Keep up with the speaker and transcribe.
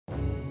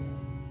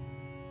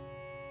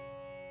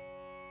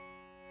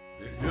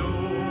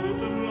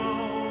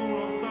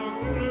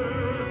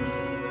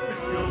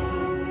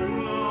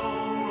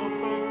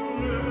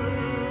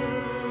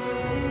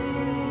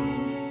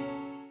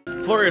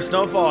Flurry of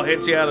snowfall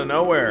hits you out of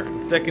nowhere,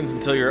 thickens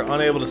until you're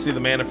unable to see the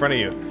man in front of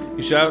you.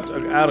 You shout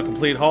out a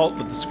complete halt,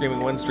 but the screaming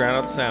winds drown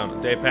out the sound.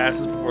 A day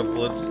passes before the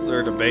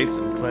blizzard abates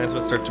and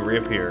clansmen start to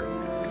reappear.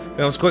 It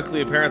becomes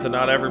quickly apparent that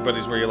not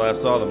everybody's where you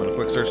last saw them, and a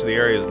quick search of the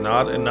area is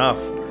not enough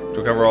to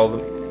recover all the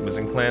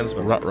missing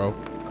clansmen. Ruh-roh.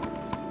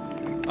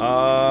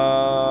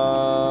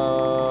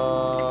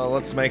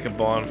 Let's make a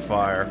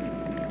bonfire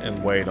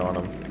and wait on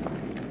them.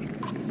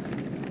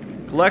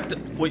 Collect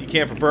what you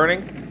can for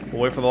burning.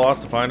 We'll wait for the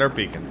lost to find our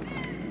beacon.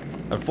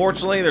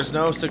 Unfortunately, there's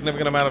no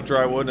significant amount of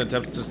dry wood, and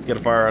attempts just to get a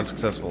fire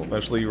unsuccessful.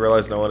 Eventually, you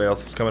realize no one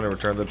else is coming to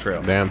return to the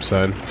trail. Damn,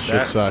 son.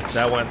 Shit sucks.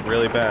 That went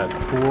really bad.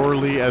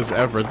 Poorly as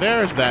ever.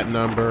 There's that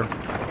number.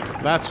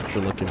 That's what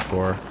you're looking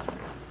for.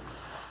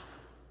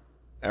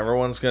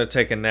 Everyone's gonna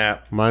take a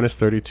nap. Minus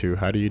 32.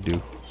 How do you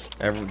do?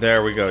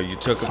 There we go. You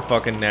took a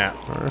fucking nap.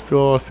 I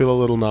feel a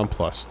little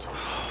nonplussed.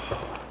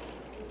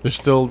 There's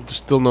still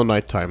no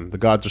nighttime. The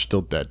gods are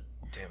still dead.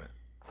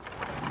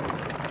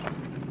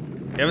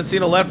 You haven't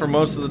seen Alette for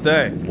most of the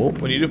day. Whoa.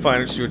 When you do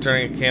find her, she's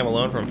returning a camp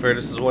alone from fair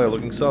distance away,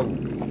 looking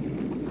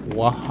sullen.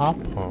 What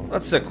happened?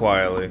 Let's sit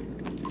quietly. I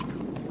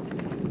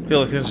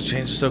feel like things are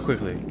changing so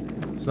quickly.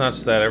 It's not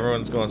just that,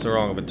 everyone's going so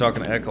wrong. I've been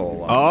talking to Echo a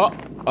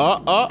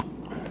lot.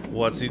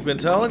 What's he been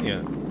telling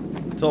you?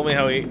 Told me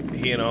how he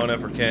and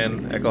Onef are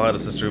kin. Echo had a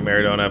sister who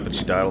married Onef, but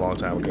she died a long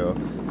time ago.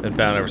 Been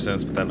bound ever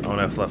since, but then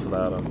Onef left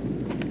without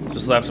him.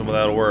 Just left him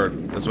without a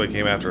word. That's why he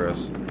came after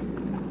us.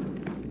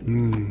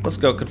 Let's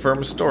go confirm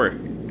his story.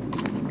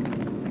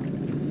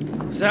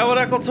 Is that what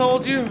Echo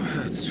told you?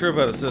 It's true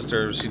about his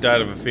sister. She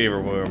died of a fever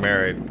when we were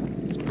married.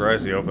 I'm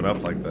surprised he opened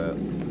up like that.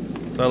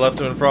 So I left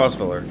him in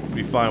Frostfiller. He'd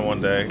be fine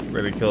one day,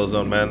 ready to kill his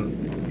own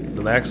men.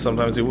 The next,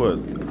 sometimes he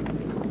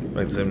would.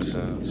 Makes him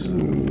sense.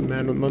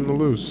 Man with nothing to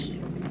lose.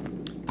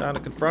 Time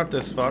to confront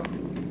this fuck.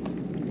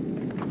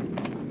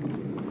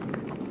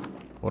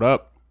 What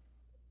up?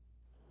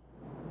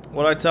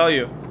 What'd I tell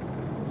you?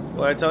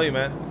 What'd I tell you,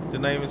 man?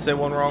 Didn't I even say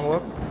one wrong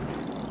look?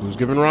 Who's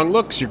giving wrong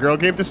looks? Your girl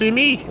came to see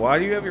me. Why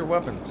do you have your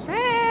weapons?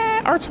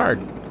 Art's hard.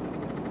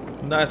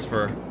 Nice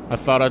for her. I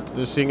thought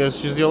seeing as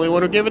she's the only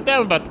one who gave a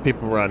damn about the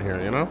people around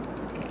here, you know?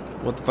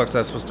 What the fuck's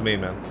that supposed to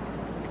mean, man?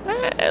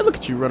 Look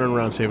at you running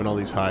around saving all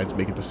these hides,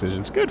 making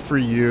decisions. Good for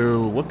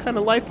you. What kind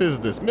of life is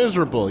this?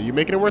 Miserable. You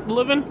making it worth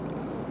living?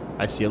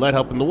 I see Alette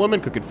helping the woman,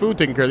 cooking food,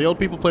 taking care of the old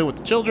people, playing with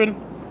the children.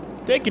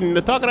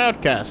 Talking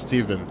outcasts,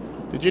 even.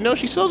 Did you know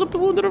she sews up the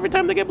wounded every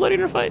time they get bloody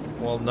in a fight?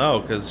 Well, no,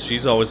 because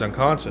she's always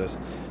unconscious.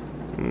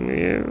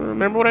 Yeah,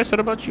 remember what I said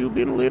about you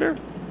being a leader?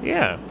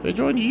 Yeah, they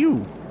joined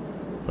you.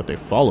 But they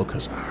follow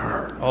because of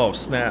her. Oh,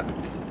 snap.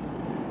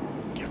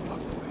 Get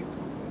fucked, boy.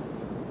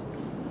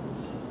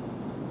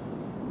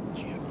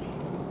 GFB.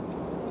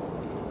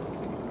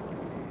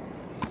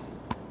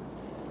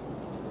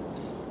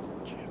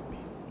 GFB.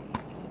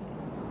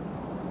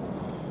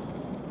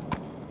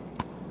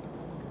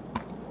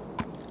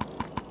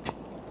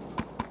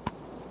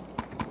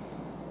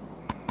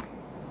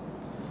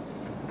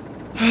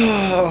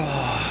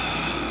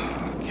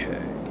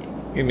 Okay.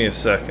 Give me a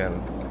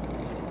second.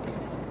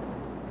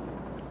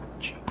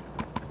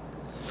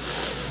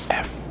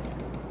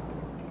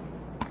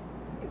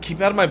 Keep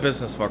out of my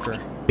business,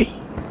 fucker. B.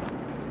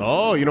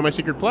 Oh, you know my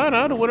secret plan,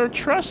 huh? To win her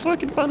trust so I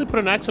can finally put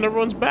an axe on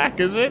everyone's back,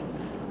 is it?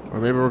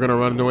 Or maybe we're gonna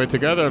run away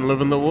together and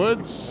live in the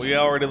woods? We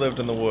already lived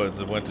in the woods.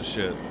 It went to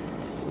shit.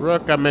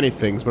 Rook, I'm many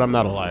things, but I'm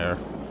not a liar.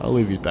 I'll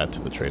leave you that to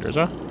the traders,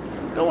 huh?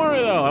 Don't worry,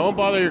 though. I won't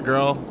bother your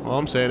girl. All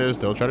I'm saying is,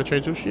 don't try to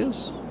change who she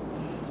is.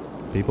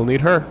 People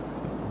need her,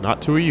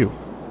 not two of you.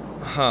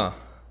 Huh.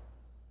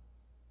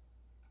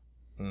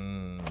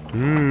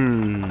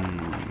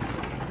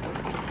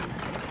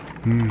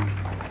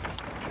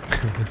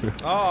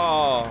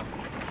 Oh.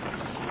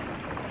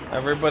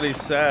 Everybody's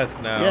sad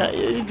now. Yeah,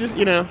 you just,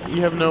 you know,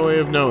 you have no way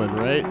of knowing,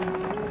 right?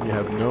 You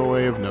have no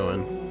way of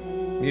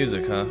knowing.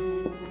 Music, huh?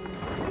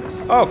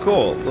 Oh,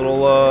 cool.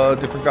 Little,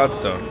 different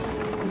godstone.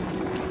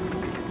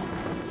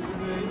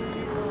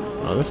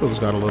 Oh, this one's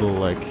got a little,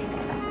 like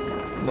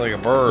a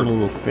bird. A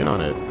little fin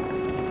on it.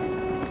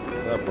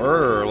 Is that a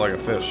bird or like a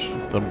fish?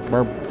 The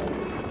burp.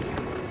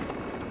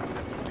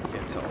 I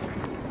can't tell.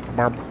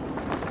 Burp.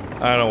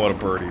 I don't know what a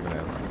bird even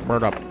is.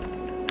 Bird up.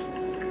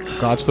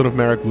 Godstone of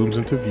Merrick looms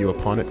into view.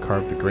 Upon it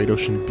carved the great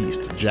ocean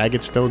beast,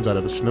 jagged stones out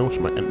of the snow which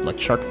might end like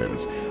shark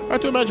fins.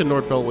 Hard to imagine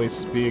Nordfell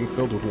wastes being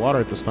filled with water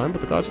at this time, but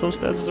the Godstone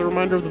stands as a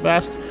reminder of the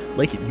vast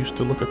lake it used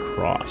to look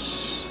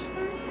across.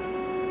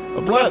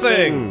 A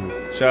blessing!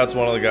 Shouts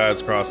one of the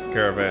guys across the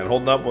caravan,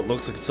 holding up what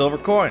looks like a silver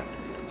coin.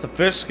 It's a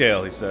fish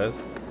scale, he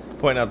says,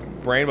 pointing out the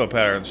rainbow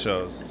pattern it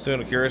shows.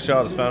 Soon a curious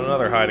child has found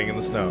another hiding in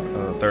the snow, and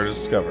the third is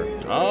discovered.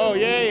 Oh,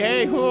 yay,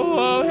 hey, cool,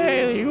 oh,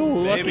 hey, you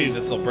lucky. Maybe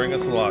this will bring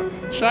us luck.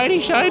 Shiny,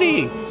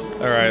 shiny!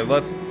 Alright,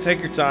 let's take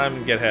your time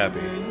and get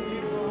happy.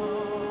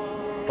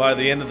 By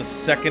the end of the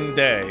second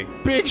day,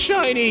 big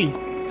shiny!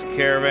 this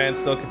caravan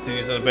still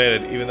continues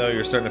unabated, even though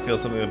you're starting to feel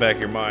something in the back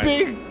of your mind.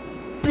 Big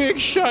big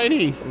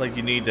shiny. Like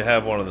you need to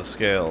have one of the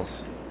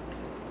scales.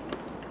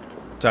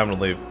 Time to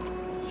leave.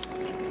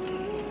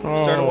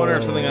 Start to wonder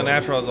if something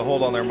unnatural has a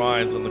hold on their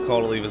minds when the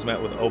call to leave is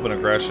met with open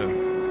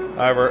aggression.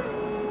 However,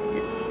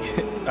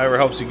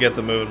 helps you get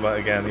them moving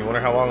again. You wonder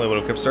how long they would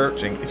have kept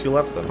searching if you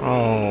left them.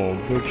 Oh,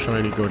 big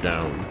shiny go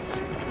down.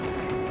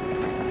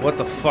 What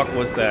the fuck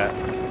was that?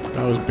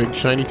 That was big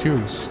shiny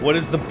tunes. What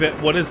is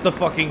the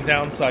fucking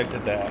downside to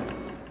that?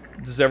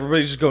 Does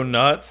everybody just go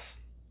nuts?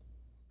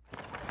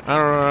 I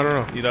don't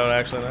know. You don't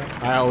actually know?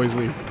 I always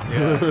leave.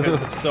 Yeah,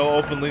 because it's so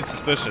openly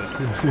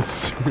suspicious.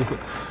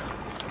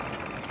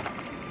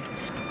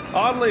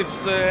 Oddleaf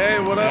say, hey,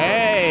 what up?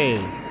 Hey!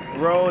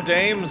 Row of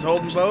dames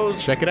holding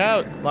bows. Check it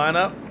out. Line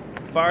up.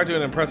 Fire do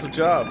an impressive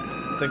job.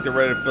 I think they're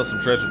ready to fill some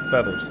dredge with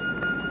feathers.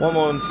 One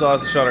woman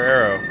saws and shot her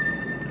arrow.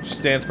 She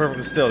stands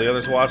perfectly still. The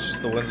others watch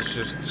as the wind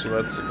she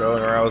lets her go,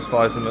 and her arrow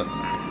flies into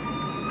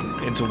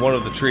one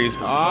of the trees.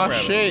 Aw,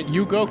 shit.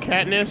 You go,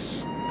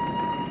 Katniss.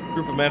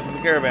 Group of men from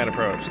the caravan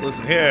approach.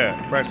 Listen here.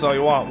 Practice all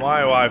you want.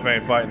 My wife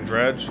ain't fighting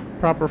dredge.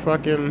 Proper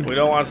fucking... We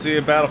don't want to see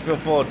a battlefield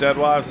full of dead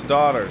wives and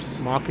daughters.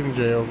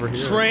 Mockingjay over here.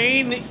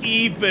 Train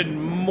even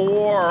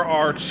more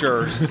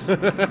archers.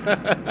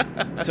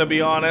 To be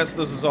honest,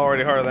 this is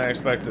already harder than I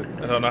expected.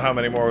 I don't know how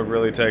many more would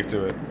really take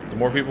to it. The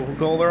more people who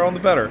call their own,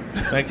 the better.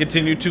 And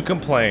continue to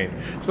complain.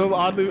 So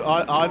oddly,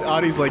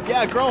 Audie's like,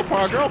 yeah, girl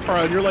power,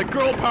 and you're like,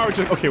 girl power. She's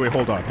like, okay, wait,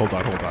 hold on.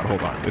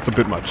 It's a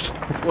bit much.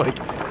 Like,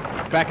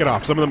 back it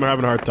off. Some of them are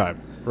having a hard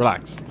time.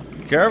 Relax.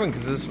 Caravan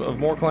consists of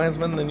more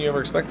clansmen than you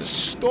ever expected.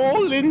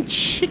 Stolen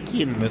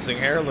chickens. Missing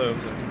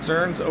heirlooms and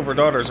concerns over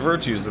daughters'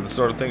 virtues are the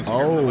sort of things you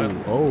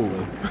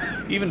hear.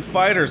 Even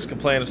fighters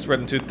complain of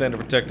spreading too thin to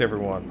protect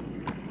everyone.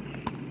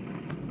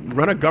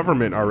 Run a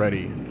government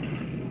already.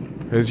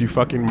 As you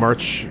fucking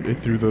march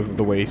through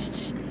the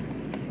wastes.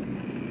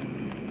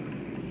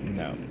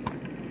 No.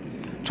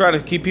 Try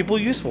to keep people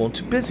useful and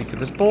too busy for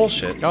this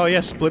bullshit. Oh yeah,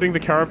 splitting the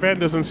caravan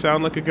doesn't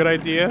sound like a good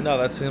idea? No,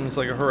 that seems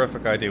like a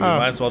horrific idea. We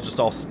might as well just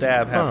all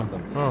stab half of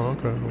them. Oh,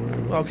 okay.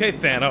 Okay,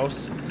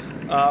 Thanos.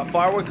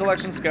 Firewood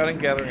collection, scouting,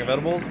 gathering of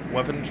edibles,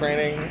 weapon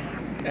training,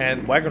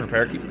 and wagon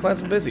repair keep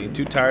clansmen busy and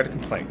too tired to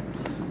complain.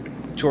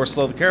 Chores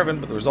slow the caravan,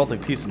 but the resulting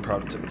peace and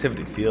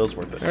productivity feels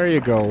worth it. There you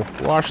go.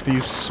 Wash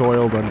these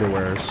soiled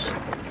underwears.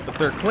 But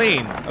they're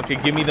clean. Okay,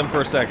 give me them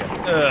for a second.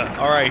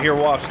 Alright, here,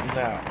 wash them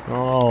now.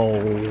 Oh.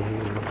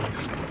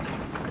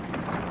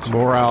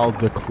 Morale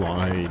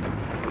decline.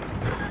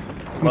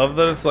 Love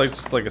that it's like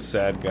just like a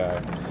sad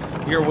guy.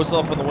 You hear a whistle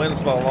up in the wind and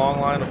spot a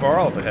long line of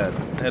Varl up ahead.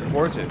 Head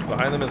towards it.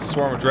 Behind them is a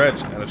swarm of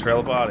dredge and a trail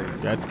of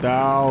bodies. Get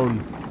down.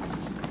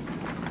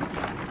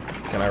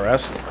 Can I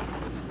rest?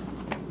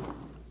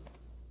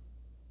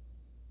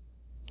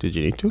 Did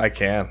you need to? I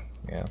can,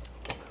 yeah.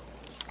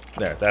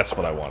 There, that's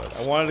what I wanted.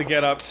 I wanted to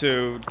get up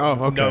to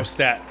no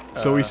stat.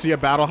 So we see a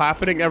battle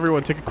happening.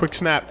 Everyone, take a quick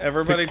snap.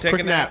 Everybody take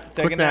a nap.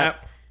 Take a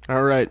nap.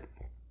 All right.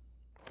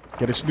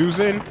 Get a snooze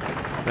in.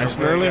 Nice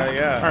and early.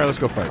 Yeah. All right, let's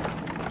go fight.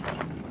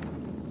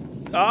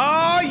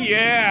 Oh,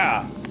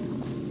 yeah!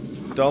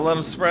 Don't let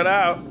them spread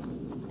out.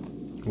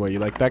 What, you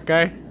like that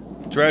guy?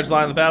 Dredge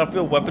line the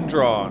battlefield, weapon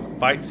drawn.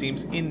 Fight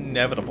seems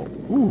inevitable.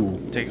 Ooh.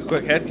 Take a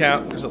quick head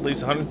count. There's at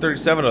least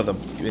 137 of them.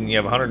 And you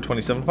have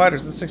 127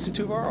 fighters and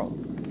 62 Varl.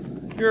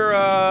 You're,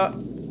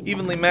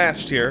 evenly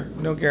matched here.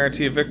 No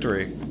guarantee of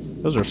victory.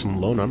 Those are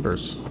some low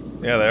numbers.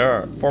 Yeah, they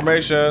are.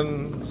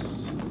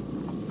 Formations.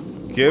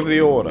 Give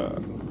the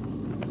order.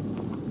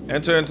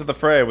 Enter into the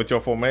fray with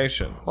your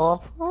formations.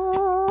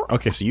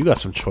 Okay, so you got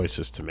some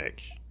choices to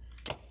make.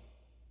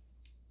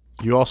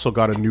 You also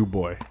got a new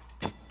boy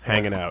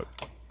hanging out.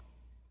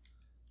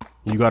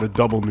 You got a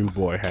double new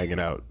boy hanging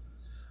out.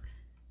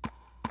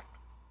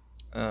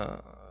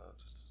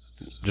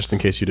 Just in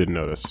case you didn't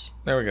notice.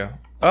 There we go.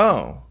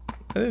 Oh.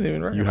 I didn't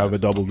even recognize. You have a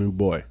double new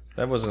boy.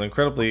 That was an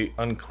incredibly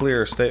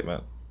unclear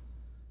statement.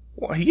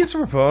 Well, he gets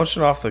a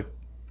promotion off the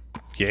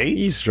gate?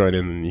 He's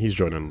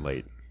joining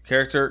late.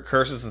 Character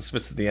curses and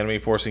spits at the enemy,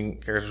 forcing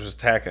characters to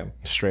attack him.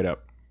 Straight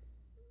up.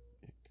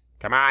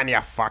 Come on, you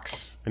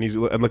fucks. And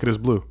look at his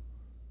blue.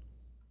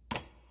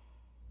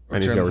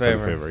 And he's got return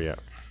the favor, yeah.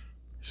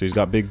 So he's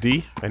got Big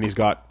D, and he's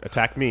got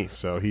Attack Me,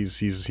 so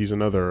he's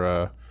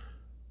another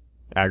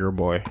aggro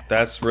boy.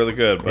 That's really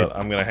good, but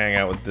I'm gonna hang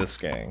out with this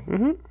gang.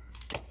 Mm-hmm.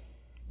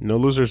 No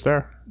losers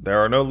there. There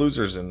are no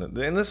losers in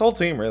this whole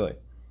team, really.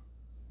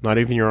 Not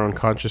even your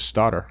unconscious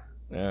daughter.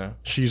 Yeah.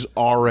 She's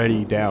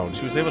already down.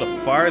 She was able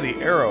to fire the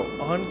arrow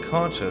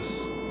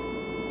unconscious.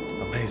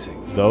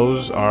 Amazing.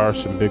 Those are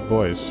some big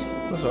boys.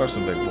 Those are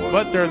some big boys.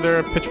 But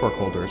they're pitchfork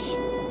holders.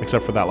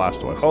 Except for that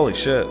last one. Holy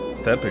shit.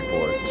 That big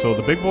boy. So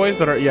the big boys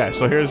that are... Yeah,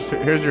 so here's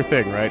your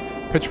thing, right?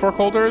 Pitchfork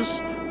holders,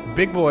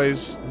 big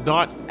boys,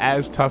 not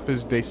as tough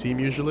as they seem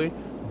usually,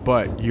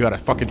 but you got a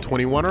fucking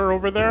 21er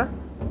over there.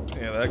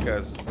 Yeah, that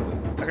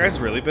guy's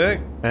really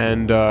big.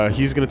 And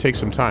he's gonna take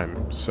some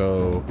time.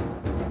 So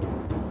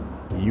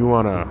you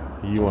wanna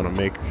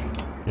make,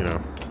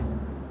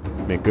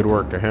 make good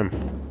work of him.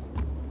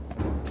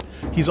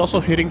 He's also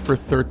hitting for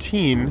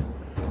 13,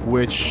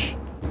 which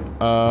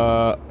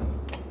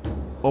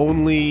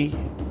only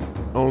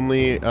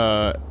only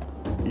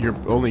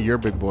your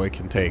big boy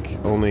can take.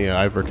 Only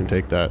Ivor can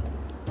take that.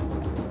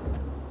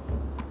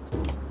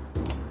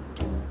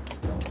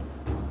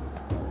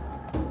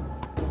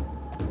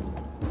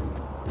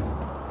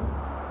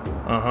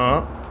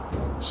 Uh-huh.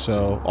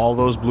 So all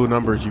those blue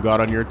numbers you got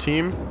on your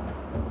team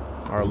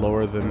are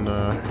lower than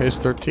his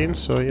 13,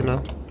 so you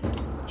know,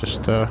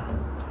 just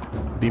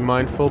be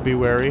mindful, be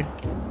wary,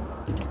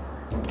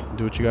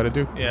 do what you gotta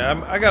do.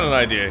 Yeah, I got an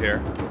idea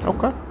here.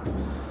 Okay.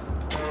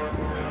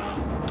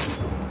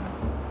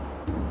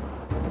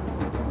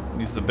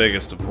 He's the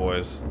biggest of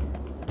boys.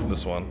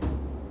 This one.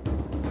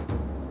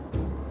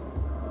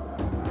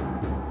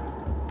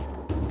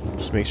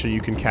 Just make sure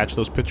you can catch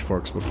those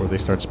pitchforks before they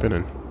start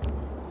spinning.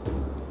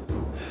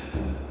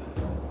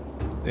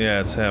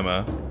 Yeah, it's him,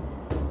 huh?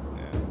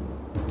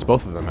 Yeah. It's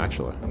both of them,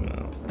 actually.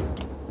 No.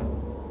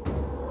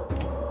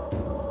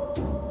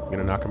 You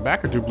gonna knock him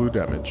back or do blue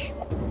damage?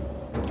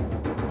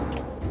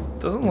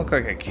 Doesn't look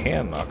like I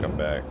can knock him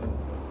back.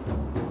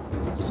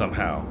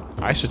 Somehow.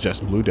 I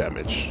suggest blue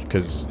damage,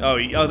 because...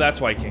 Oh, that's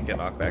why he can't get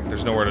knocked back.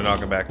 There's nowhere to knock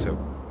him back to.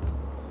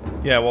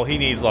 Yeah, well, he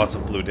needs lots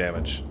of blue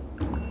damage.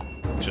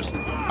 Just...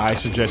 I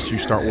suggest you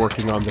start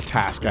working on the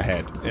task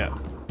ahead. Yeah.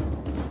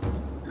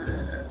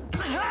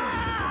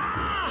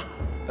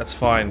 That's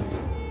fine.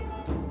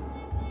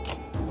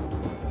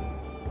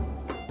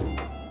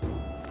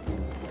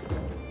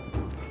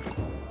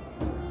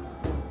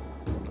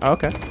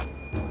 Okay.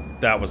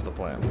 That was the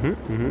plan.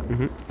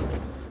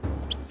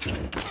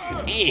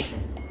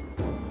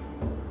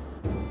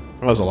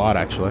 That was a lot,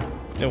 actually.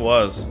 It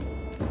was.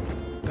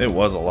 It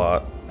was a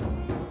lot.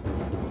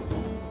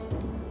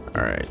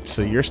 Alright,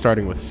 so you're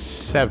starting with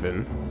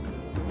 7.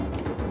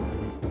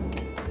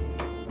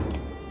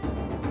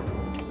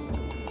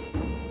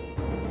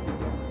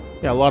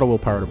 Yeah, a lot of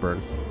willpower to burn.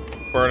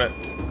 Burn it.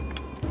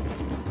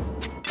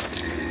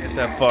 Hit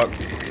that fuck.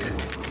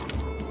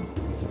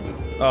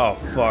 Oh,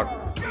 fuck.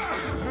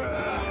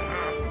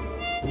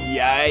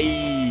 Yay!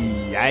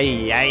 Yay,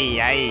 yay,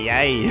 yay,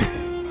 yay.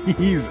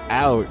 He's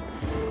out.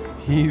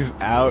 He's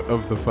out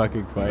of the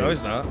fucking fight. No,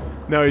 he's not.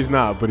 No, he's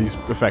not, but he's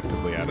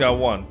effectively out. He's got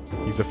one.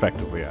 He's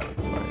effectively out of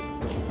the fight.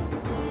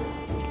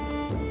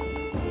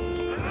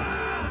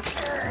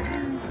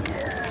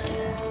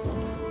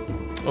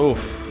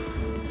 Oof.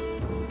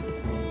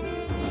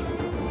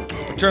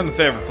 Return the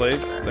favor,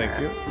 please. Thank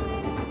you.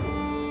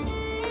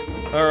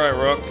 Alright,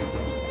 Rook.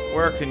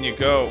 Where can you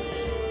go?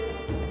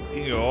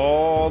 You can go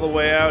all the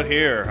way out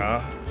here,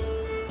 huh?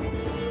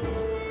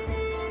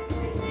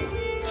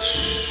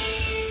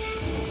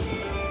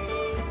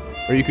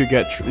 Or you could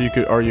get,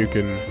 or you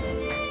can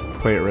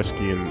play it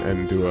risky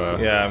and do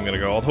a... Yeah, I'm gonna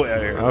go all the way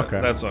out here.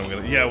 Okay. That's what I'm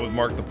gonna... Yeah, with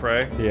Mark the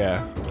Prey.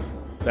 Yeah.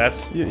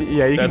 That's...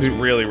 Yeah, you that's can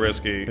do... really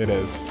risky. It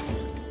is.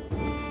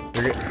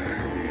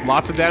 It's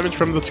lots of damage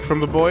from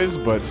the boys,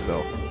 but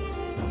still.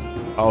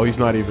 Oh, he's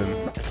not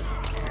even...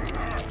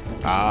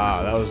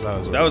 Ah, that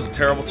was a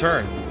terrible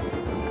turn.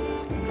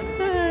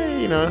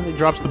 You know, he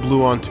drops the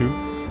blue on 2.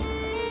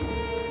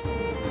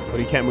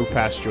 But he can't move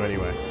past you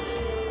anyway.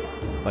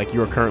 Like,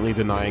 you are currently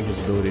denying his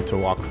ability to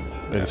walk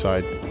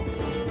inside.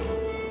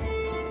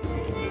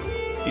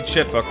 Eat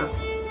shit, fucker.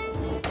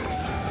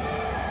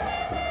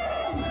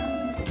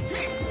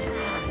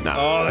 No.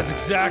 Oh, that's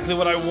exactly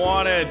what I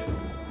wanted.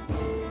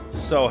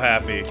 So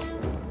happy.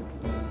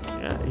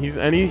 Yeah, he's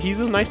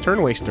a nice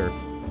turn waster.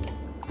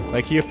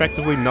 Like, he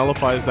effectively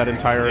nullifies that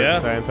entire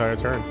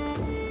turn.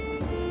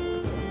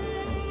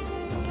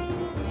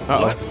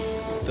 Uh-oh. What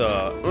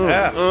the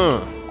F?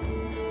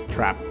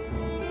 Trap.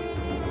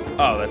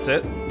 Oh, that's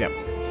it? Yep.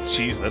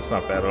 Jeez, that's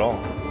not bad at all.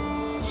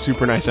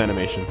 Super nice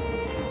animation.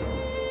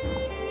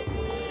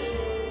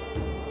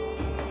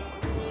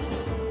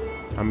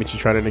 How much you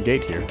try to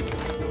negate here?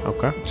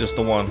 Okay. Just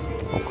the one.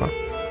 Okay.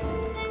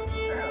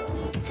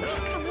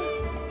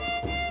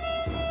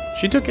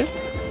 She took it.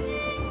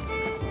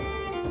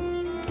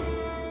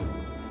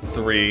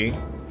 3.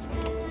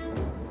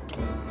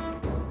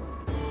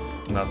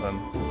 Nothing.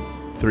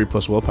 3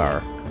 plus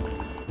willpower.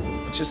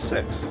 Which is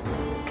 6.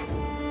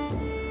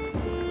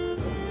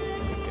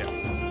 Yeah.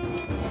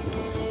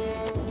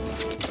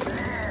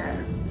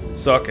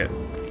 Suck it.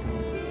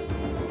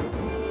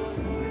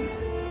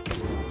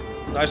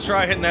 Nice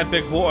try hitting that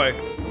big boy.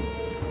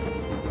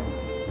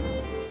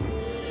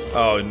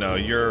 Oh no,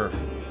 you're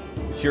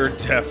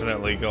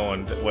definitely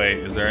going to, wait,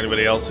 is there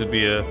anybody else who'd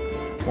be a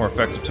more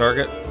effective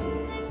target?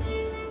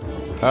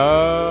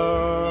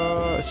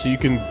 So you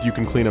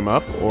can clean him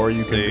up, or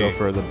you can go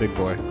for the big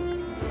boy.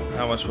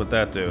 How much would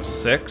that do?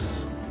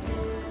 6?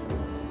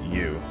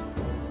 You.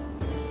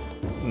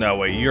 No,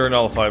 wait, you're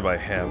nullified by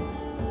him.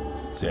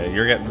 So yeah,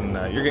 you're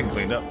getting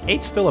cleaned up.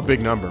 8's still a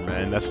big number,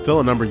 man. That's still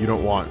a number you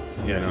don't want.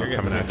 Yeah, you know, you're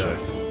coming at you.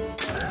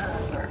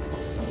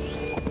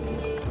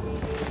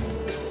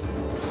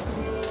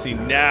 See,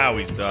 now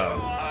he's done.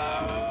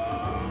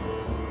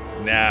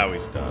 Now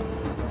he's done.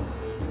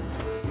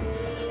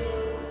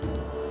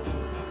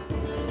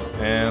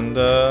 And,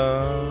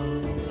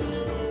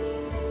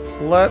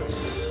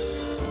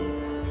 let's...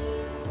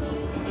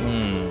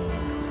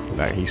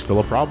 He's still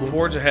a problem.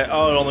 Forge ahead.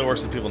 Oh, it only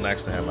works with people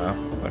next to him, huh?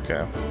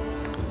 Okay.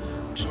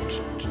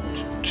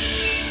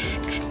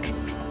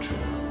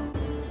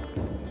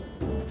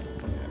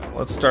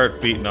 Let's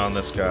start beating on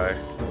this guy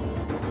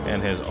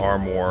and his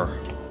armor.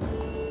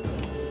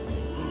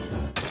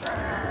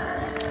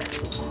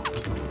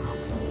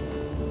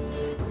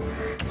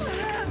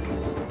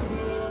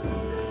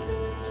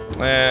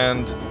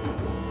 And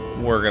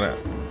we're gonna...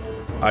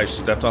 I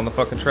stepped on the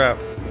fucking trap.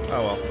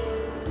 Oh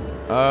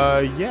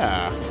well.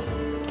 Yeah.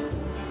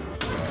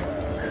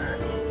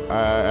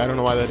 I don't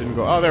know why that didn't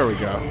go... Oh, there we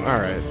go.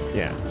 Alright,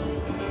 yeah.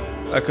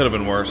 That could have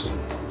been worse.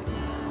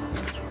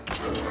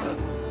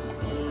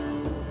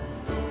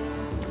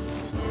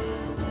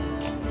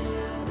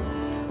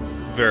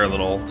 Very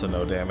little to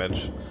no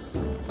damage.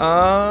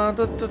 Yeah.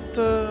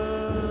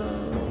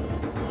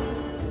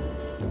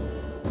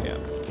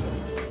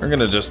 We're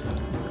gonna just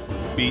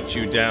beat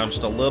you down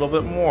just a little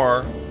bit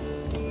more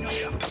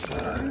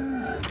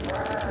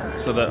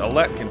so that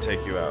Alette can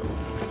take you out.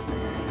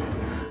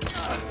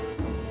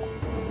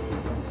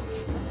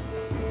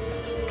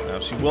 Now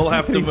she will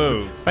have to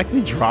move. The fact that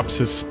he drops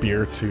his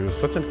spear too is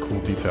such a cool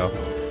detail.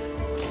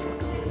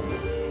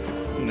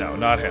 No,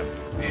 not him.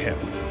 Him.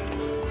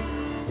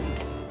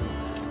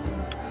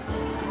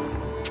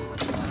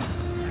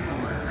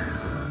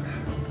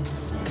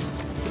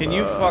 Can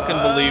you fucking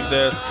believe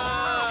this?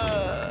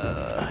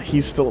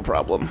 He's still a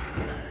problem.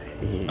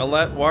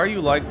 Alette, why are you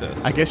like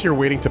this? I guess you're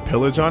waiting to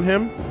pillage on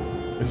him?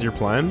 Is your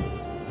plan?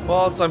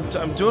 Well, it's,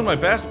 I'm doing my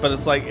best, but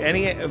it's like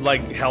any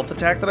health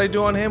attack that I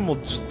do on him will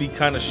just be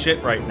kind of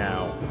shit right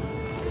now.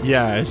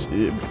 Yeah.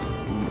 3,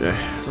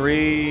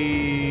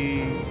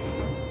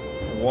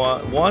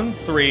 1,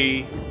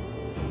 3,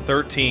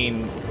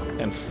 13,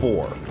 and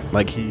 4.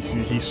 Like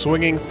he's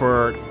swinging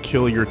for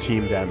kill your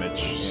team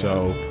damage,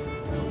 so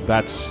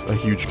that's a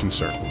huge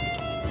concern.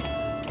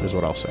 Is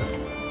what I'll say.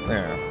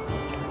 There.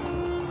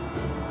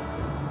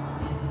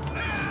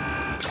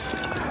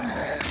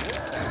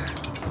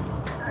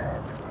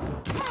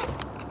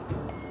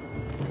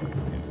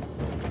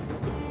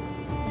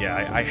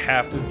 Yeah, I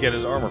have to get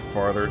his armor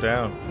farther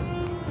down.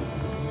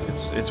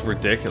 It's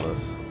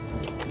ridiculous.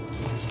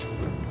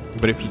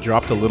 But if he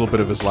dropped a little bit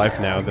of his life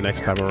now, the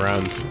next time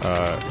around,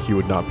 he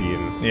would not be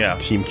in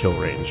team kill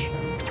range.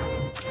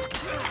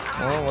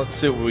 Well, let's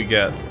see what we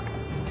get.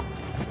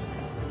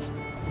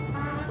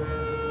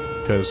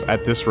 Because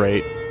at this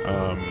rate,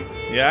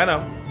 yeah, I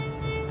know.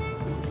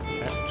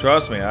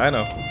 Trust me, I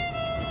know.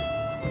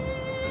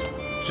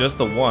 Just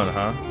the one,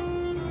 huh?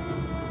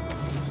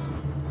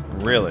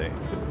 Really?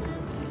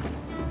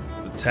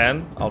 The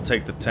 10? I'll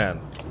take the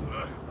 10.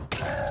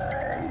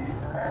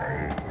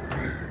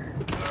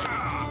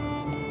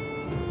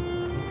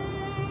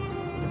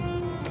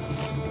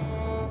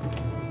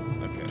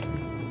 Okay.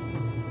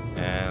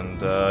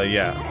 And,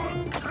 yeah.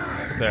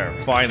 There,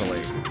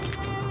 finally.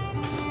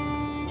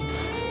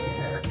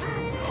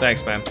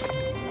 Thanks, man.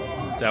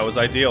 That was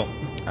ideal.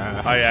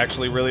 I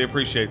actually really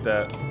appreciate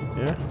that.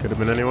 Yeah, could have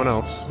been anyone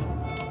else.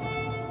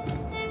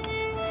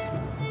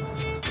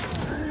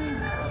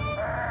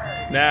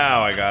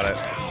 Now I got it.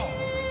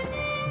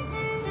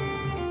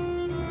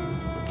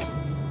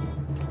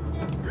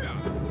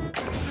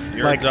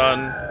 You're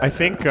done. I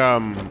think,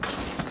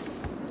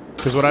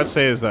 because what I'd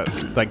say is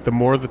that, like, the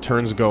more the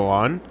turns go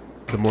on,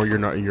 the more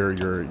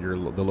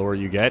the lower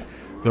you get,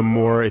 the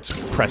more it's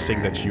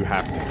pressing that you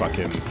have to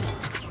fucking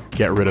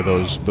get rid of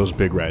those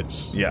big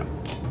reds. Yeah.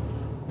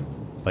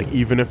 Like,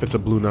 even if it's a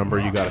blue number,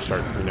 you gotta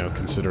start, you know,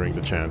 considering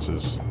the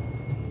chances.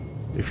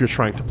 If you're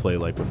trying to play,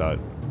 like, without...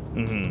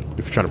 Mm-hmm.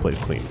 If you're trying to play it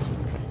clean.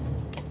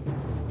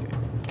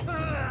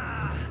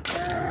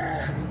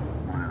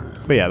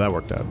 But yeah, that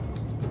worked out.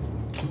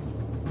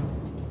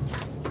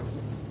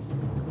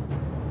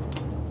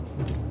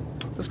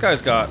 This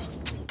guy's got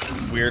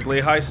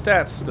weirdly high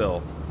stats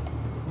still.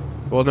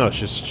 Well, no, it's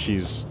just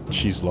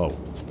she's low.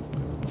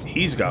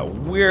 He's got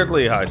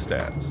weirdly high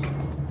stats.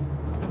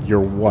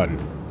 You're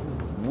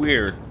 1.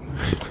 Weird.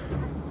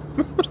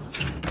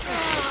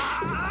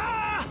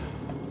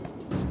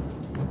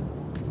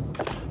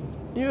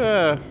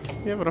 Yeah,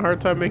 you're having a hard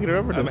time making it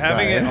over to this guy.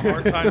 I'm having a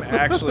hard time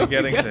actually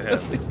getting to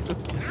him.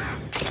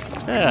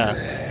 Yeah.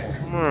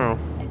 Oh.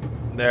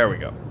 There we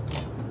go.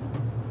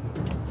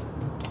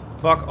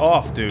 Fuck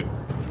off, dude.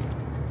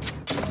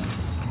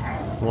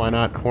 Why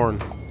not horn?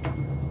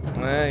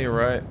 You're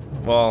right.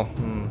 Well,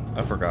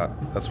 I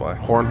forgot. That's why.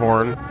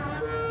 Horn.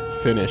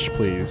 Finish,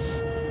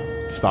 please.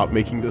 Stop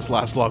making this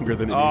last longer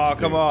than it needs to. Oh,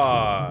 come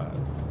on.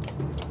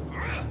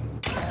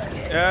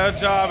 Good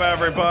job,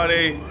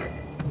 everybody.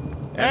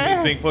 And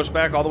he's being pushed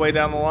back all the way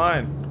down the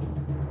line.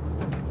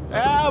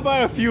 How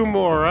about a few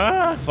more,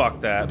 huh?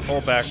 Fuck that.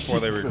 Pull back before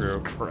they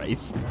regroup. Jesus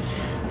Christ.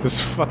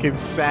 This fucking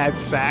sad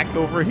sack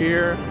over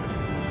here.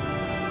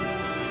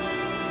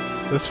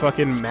 This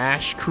fucking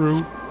MASH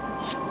crew.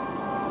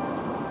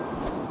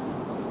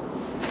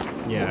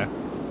 Yeah.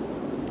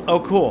 Oh,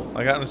 cool.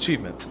 I got an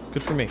achievement.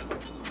 Good for me.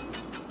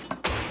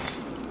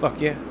 Fuck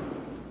yeah.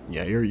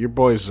 Yeah, your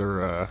boys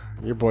are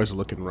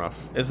looking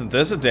rough. Isn't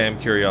this a damn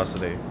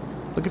curiosity?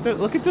 Look at that!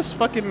 Look at this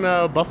fucking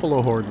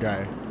buffalo horn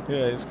guy.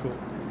 Yeah, he's cool.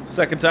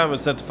 Second time I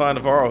was sent to find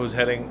Navarro, who's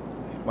heading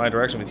my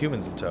direction with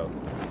humans in tow.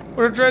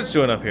 What are Dredge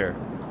doing up here?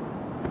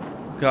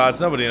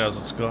 Gods, nobody knows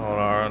what's going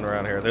on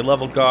around here. They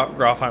leveled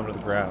Grofheim to the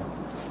ground.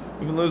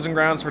 We've been losing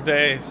grounds for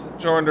days.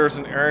 Jornders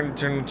and Aaron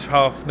turned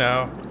tough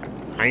now.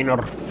 They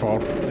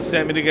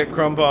sent me to get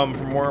Crumbum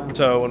from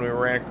Wormtoe when we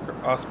ran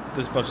across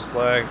this bunch of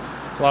slag.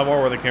 There's a lot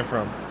more where they came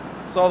from.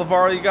 Saw the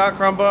Varl you got,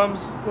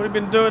 Crumbums? What have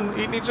you been doing?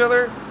 Eating each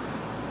other?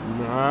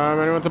 I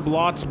went to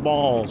Blot's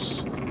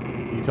balls.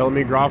 You telling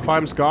me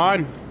Grofheim's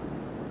gone?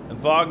 And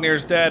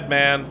Vognir's dead,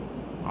 man.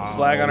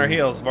 Slag on our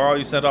heels. Varl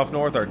you sent off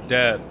north are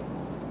dead.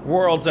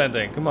 World's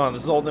ending. Come on,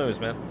 this is old news,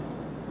 man.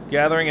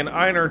 Gathering in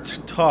Einer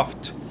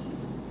Toft.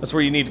 That's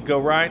where you need to go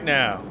right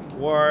now.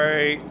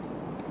 Wait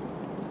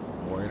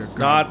a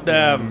Not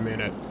them.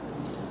 Minute.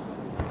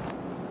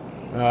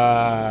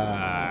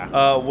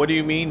 What do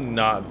you mean,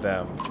 not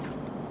them?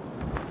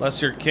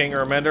 Unless you're king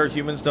or a mender,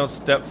 humans don't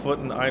step foot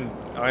in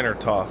Einer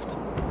Toft.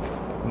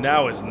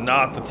 Now is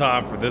not the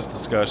time for this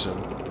discussion.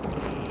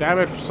 Damn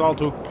it, Salt,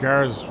 who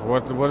cares?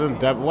 What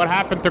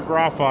happened to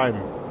Grofheim?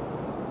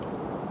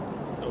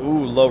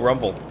 Ooh, low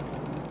rumble.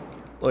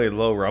 Wait,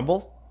 low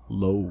rumble?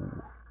 Low.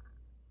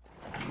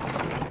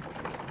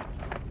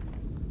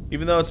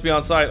 Even though it's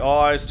beyond sight, all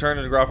eyes turn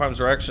into Grofheim's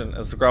direction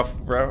as the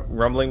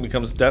rumbling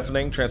becomes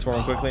deafening,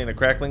 transforming quickly into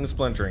crackling and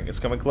splintering. It's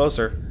coming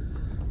closer.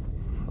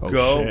 Oh,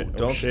 Go. Shit.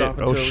 Don't shit. stop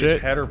until shit. we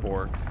reach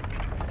Hatterborg.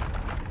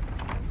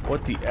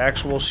 What the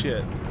actual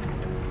shit?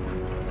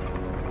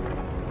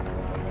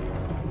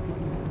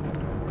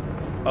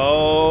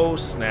 Oh,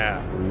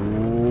 snap.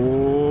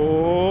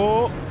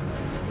 Oh.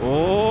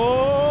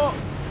 Oh.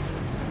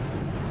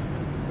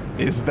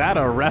 Is that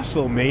a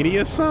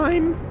WrestleMania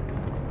sign?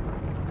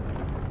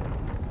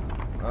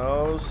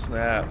 Oh,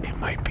 snap. It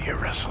might be a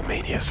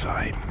WrestleMania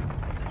sign.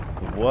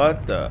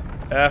 What the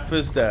F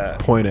is that?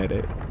 Point at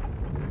it.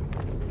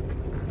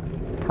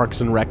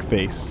 Parks and Rec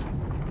face.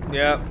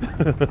 Yep.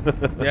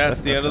 Yeah,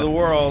 it's the end of the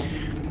world.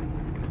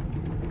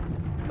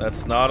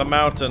 That's not a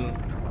mountain.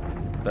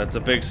 That's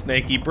a big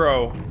snaky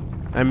bro.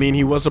 I mean,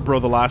 he was a bro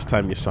the last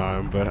time you saw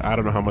him, but I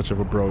don't know how much of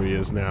a bro he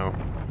is now.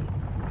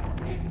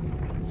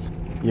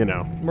 You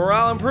know.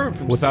 Morale improved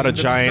from without a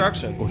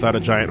destruction. Without a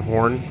giant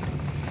horn,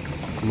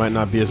 he might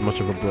not be as much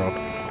of a bro.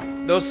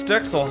 Those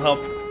sticks will help.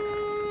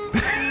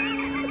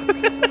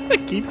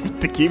 keep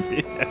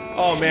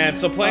Oh man,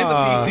 so playing the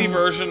PC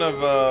version of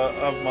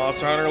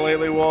Monster Hunter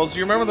lately, Wolves, do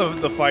you remember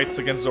the fights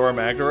against Zora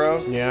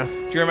Magdaros? Yeah.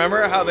 Do you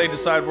remember how they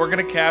decide we're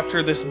gonna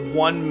capture this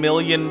 1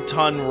 million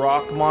ton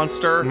rock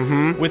monster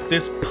with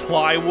this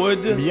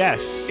plywood?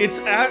 Yes.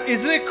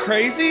 Isn't it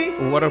crazy?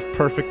 What a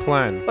perfect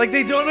plan. Like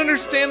they don't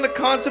understand the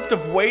concept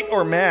of weight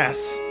or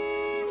mass.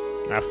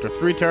 After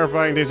 3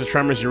 terrifying days of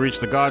tremors, you reach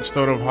the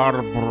Godstone of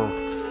Harbor.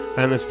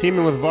 And it's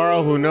teeming with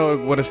Varl who know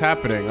what is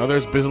happening.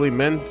 Others busily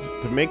meant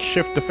to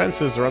makeshift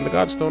defenses around the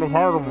Godstone of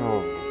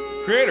Harbor.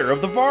 Creator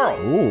of the Varl.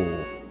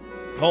 Ooh.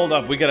 Hold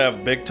up, we gotta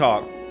have big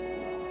talk.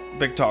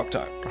 Big talk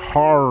time.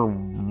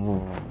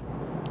 Harbor.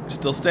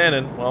 Still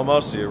standing. Well,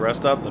 most of you.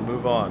 Rest up, then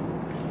move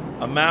on.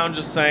 A mountain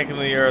just sank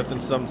into the earth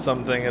and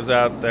something is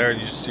out there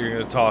and you're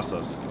gonna toss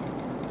us.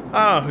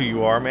 I don't know who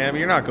you are, man, but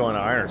you're not going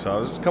to Iron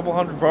Tower. There's a couple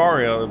hundred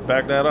Vario to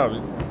back that up.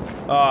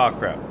 Ah,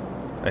 crap.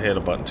 I hit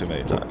a button too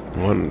many times.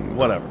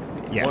 Whatever.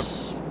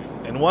 Yes.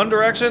 In one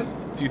direction,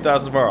 a few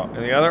thousand Varl.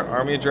 In the other,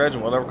 army of Dredge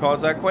and whatever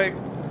caused that quake.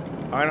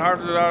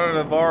 Einhard out of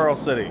the Varl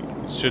city.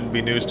 Shouldn't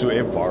be news to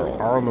a Varl.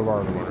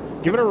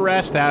 Varl. Give it a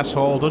rest,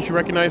 asshole. Don't you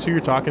recognize who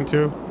you're talking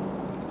to?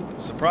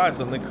 Surprise,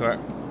 something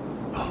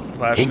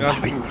flashing on.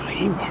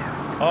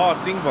 Oh,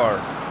 it's Ingvar.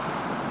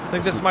 I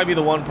think this might be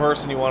the one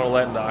person you want to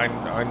let into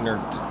Einer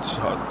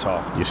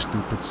Toft. You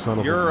stupid son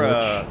of a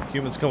bitch.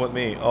 Humans come with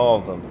me. All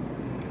of them.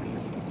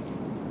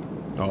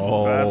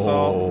 Oh.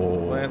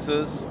 Vassal,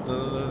 Lances.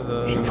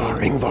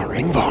 Ingvar.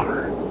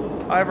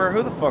 Ivor,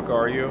 who the fuck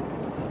are you?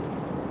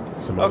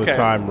 Some other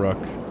time,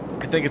 Rook.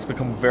 I think it's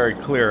become very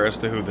clear as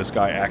to who this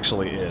guy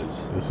actually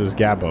is. This is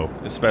Gabbo.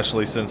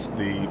 Especially since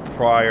the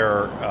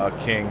prior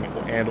king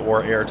and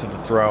or heir to the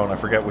throne, I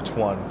forget which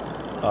one,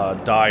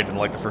 died in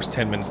like the first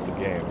 10 minutes of the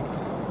game.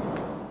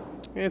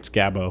 It's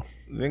Gabbo.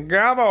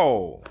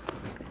 Gabbo!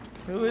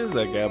 Who is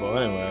that Gabbo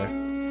anyway?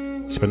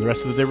 Spend the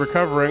rest of the day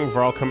recovering.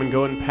 Varl come and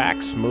go in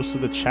packs. Most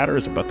of the chatter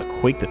is about the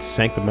quake that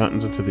sank the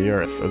mountains into the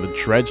earth, or the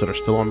dredge that are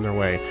still on their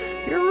way.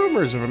 There are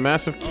rumors of a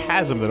massive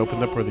chasm that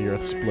opened up where the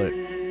earth split.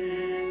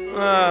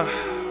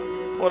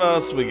 What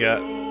else we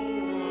got?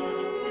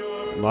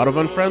 A lot of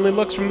unfriendly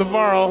looks from the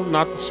Varl,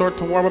 not the sort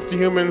to warm up to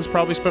humans,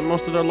 probably spent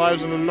most of their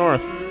lives in the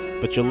north.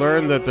 But you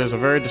learn that there's a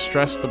very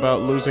distressed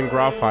about losing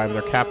Grofheim,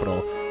 their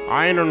capital.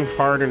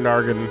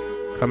 Einhard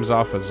comes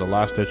off as a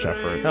last-ditch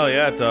effort. Hell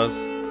yeah, it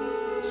does.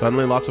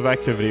 Suddenly, lots of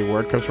activity.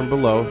 Word comes from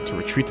below to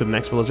retreat to the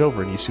next village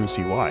over, and you soon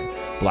see why.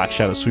 Black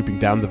shadows sweeping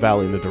down the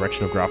valley in the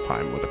direction of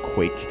Grofheim, with a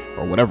quake,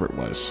 or whatever it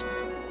was,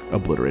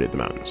 obliterated the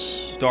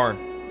mountains. Darn.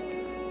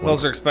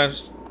 Clouds are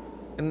expansion.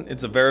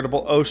 It's a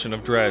veritable ocean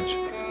of dredge.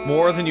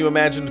 More than you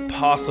imagined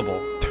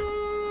possible.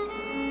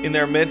 In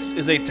their midst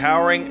is a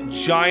towering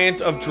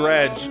giant of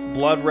dredge,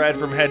 blood red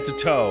from head to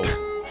toe.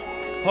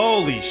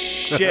 Holy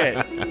shit.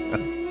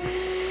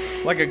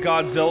 Like a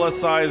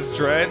Godzilla-sized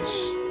dredge?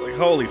 Like,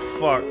 holy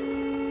fuck.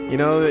 You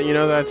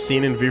know that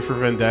scene in V for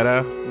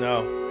Vendetta?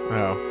 No.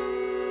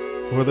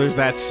 Oh. Well, there's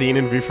that scene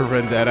in V for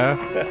Vendetta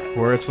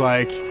where it's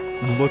like,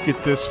 look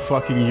at this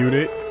fucking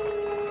unit.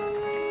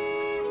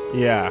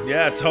 Yeah.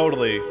 Yeah,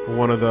 totally.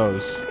 One of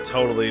those.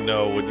 Totally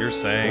know what you're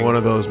saying. One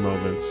of those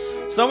moments.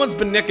 Someone's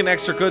been nicking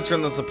extra goods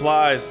from the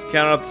supplies.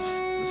 Counted up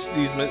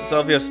these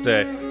myself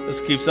yesterday. This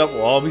keeps up,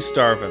 we'll all be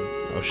starving.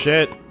 Oh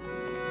shit.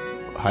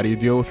 How do you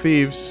deal with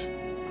thieves?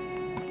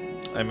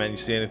 Hey man, you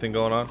see anything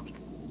going on?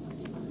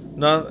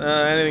 No,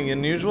 anything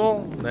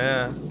unusual?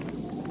 Nah.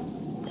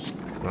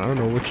 I don't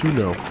know what you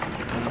know.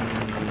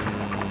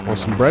 Want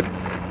some bread?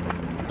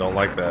 Don't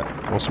like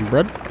that. Want some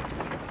bread?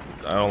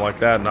 I don't like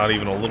that, not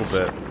even a little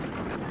bit.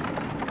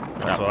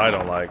 That's what I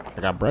don't like.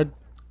 I got bread.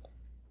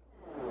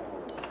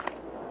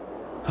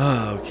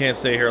 We can't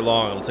stay here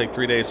long. It'll take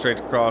 3 days straight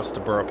to cross to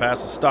Burrow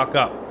Pass. So stock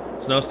up.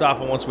 There's no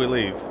stopping once we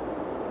leave.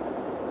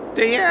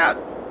 Dad!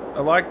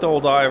 I like the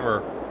old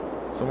diver.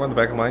 Somewhere in the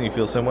back of the mind, you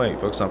feel the same way. You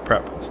focus on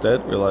prep.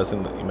 Instead,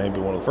 realizing that you may be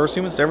one of the first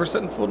humans to ever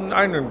set in foot in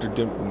Ireland.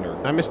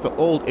 I miss the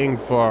old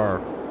Ingvar.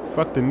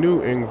 Fuck the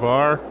new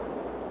Ingvar.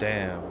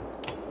 Damn.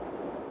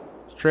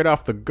 Straight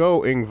off the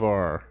go,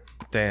 Ingvar.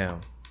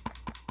 Damn.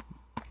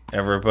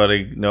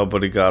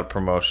 Nobody got a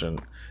promotion.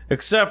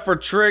 Except for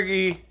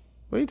Triggy.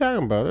 What are you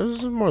talking about?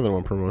 There's more than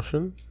one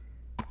promotion.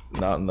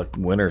 Not in the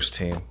winners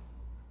team.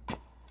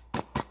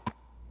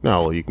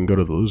 No, well, you can go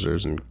to the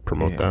losers and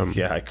promote them.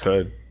 Yeah, I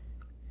could.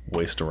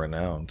 Waste of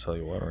renown, tell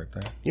you what, right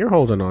there. You're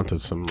holding on to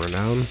some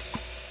renown.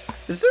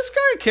 Is this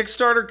guy a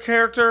Kickstarter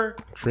character?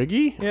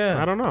 Triggy?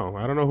 Yeah. I don't know.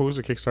 I don't know who's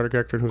a Kickstarter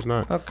character and who's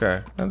not.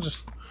 Okay, I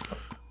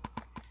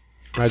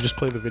just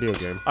play the video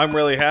game. I'm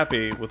really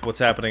happy with what's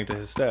happening to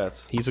his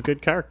stats. He's a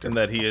good character. And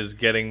that he is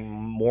getting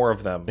more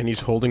of them. And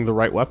he's holding the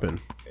right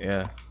weapon.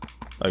 Yeah.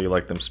 Oh, you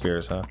like them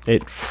spears, huh?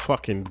 It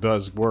fucking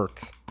does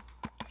work.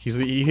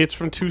 He hits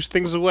from 2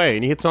 things away,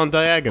 and he hits on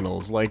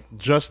diagonals. Like,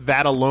 just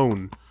that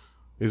alone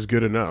is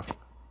good enough.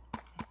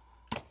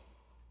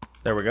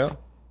 There we go.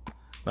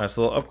 Nice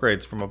little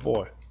upgrades for my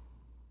boy.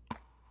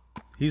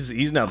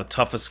 He's now the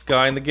toughest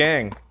guy in the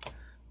gang.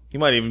 He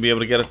might even be able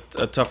to get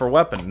a tougher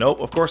weapon.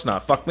 Nope, of course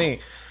not. Fuck me.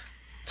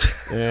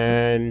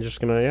 And just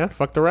gonna, yeah,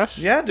 fuck the rest?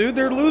 Yeah, dude,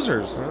 they're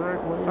losers.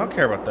 Alright, well. I don't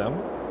care about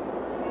them.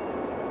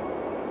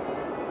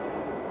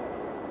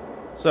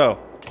 So,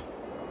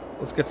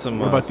 let's get some...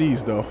 What about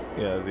these, though?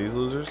 Yeah, these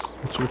losers?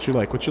 What you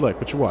like? What you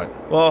like? What you want?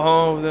 Well,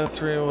 home, the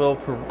 3 will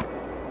per...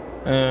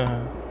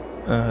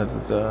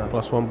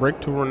 +1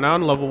 break to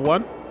renown, level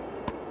 1.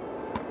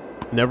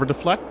 Never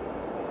deflect.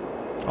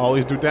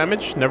 Always do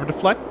damage, never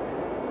deflect.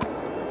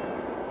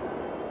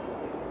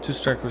 2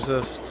 strength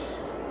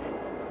resist.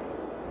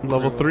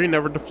 Level 3,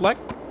 never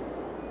deflect.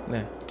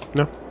 Nah.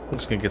 No. I'm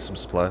just gonna get some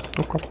supplies.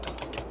 Okay.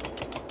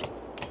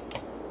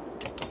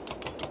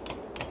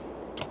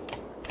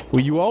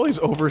 Well, you always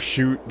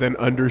overshoot, then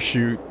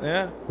undershoot.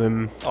 Yeah.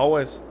 Then...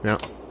 Always. Yeah.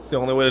 It's the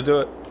only way to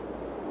do it.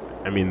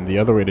 I mean, the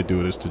other way to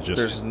do it is to just...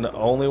 There's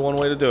only one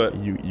way to do it.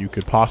 You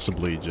could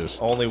possibly just...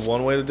 Only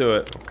one way to do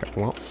it. Okay,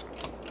 well...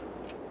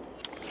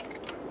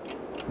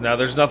 Now,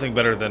 there's nothing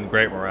better than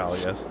great morale,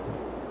 yes?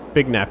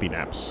 Big nappy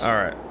naps.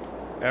 Alright.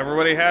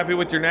 Everybody happy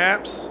with your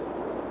naps?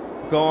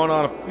 Going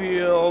on a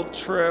field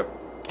trip.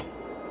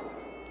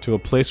 To a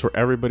place where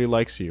everybody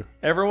likes you.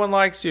 Everyone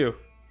likes you.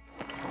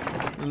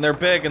 And they're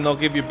big, and they'll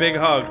give you big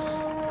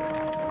hugs.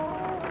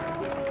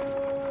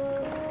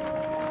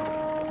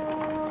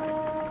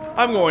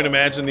 I'm going to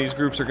imagine these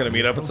groups are going to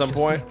meet up at some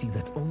point. A city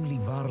that only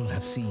Varl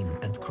have seen,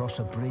 and cross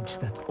a bridge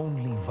that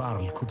only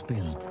Varl could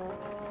build.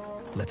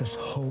 Let us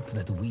hope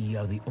that we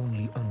are the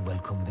only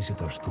unwelcome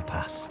visitors to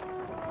pass.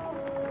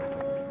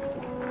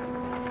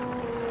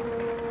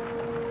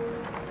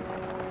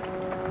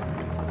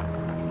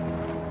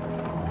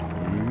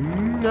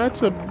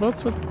 That's a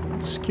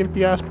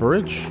skimpy ass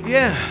bridge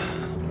Yeah.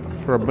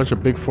 for a bunch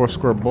of big 4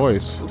 square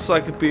boys. Looks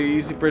like it'd be an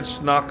easy bridge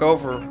to knock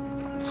over.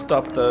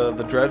 Stop the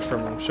dredge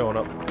from showing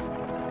up.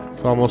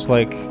 It's almost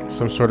like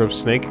some sort of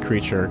snake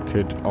creature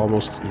could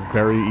almost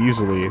very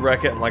easily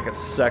Wreck it in like a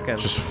second.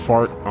 just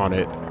fart on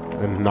it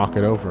and knock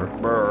it over.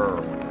 Brr.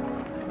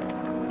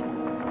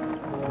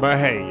 But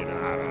hey, you know,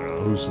 I don't know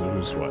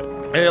who's what.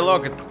 Hey,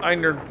 look, it's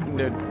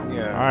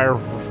yeah.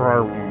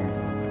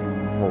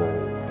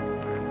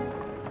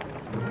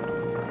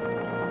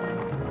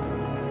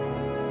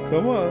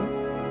 Come on.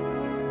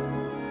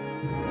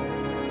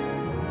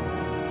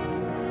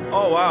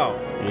 Oh, wow.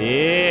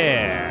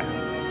 Yeah.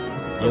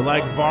 You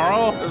like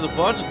Varl? There's a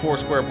bunch of 4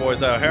 square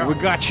boys out here. We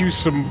got you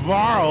some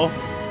Varl.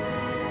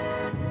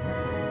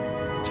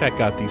 Check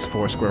out these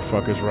 4 square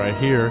fuckers right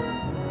here.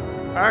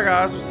 Hi,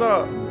 guys. What's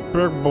up?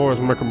 Big boys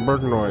making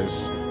big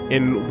noise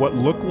in what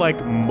look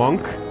like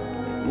monk,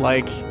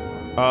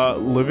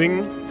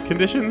 living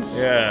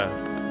conditions. Yeah.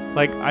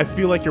 Like, I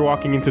feel like you're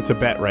walking into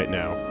Tibet right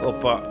now.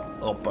 Opa.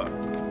 Opa.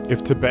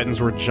 If Tibetans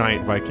were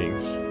giant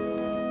Vikings.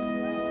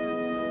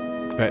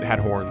 that had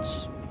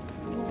horns.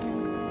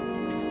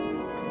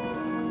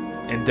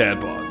 And dad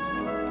bods.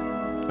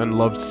 And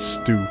loved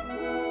stew.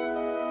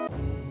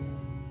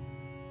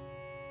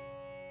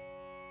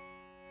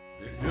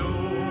 If you're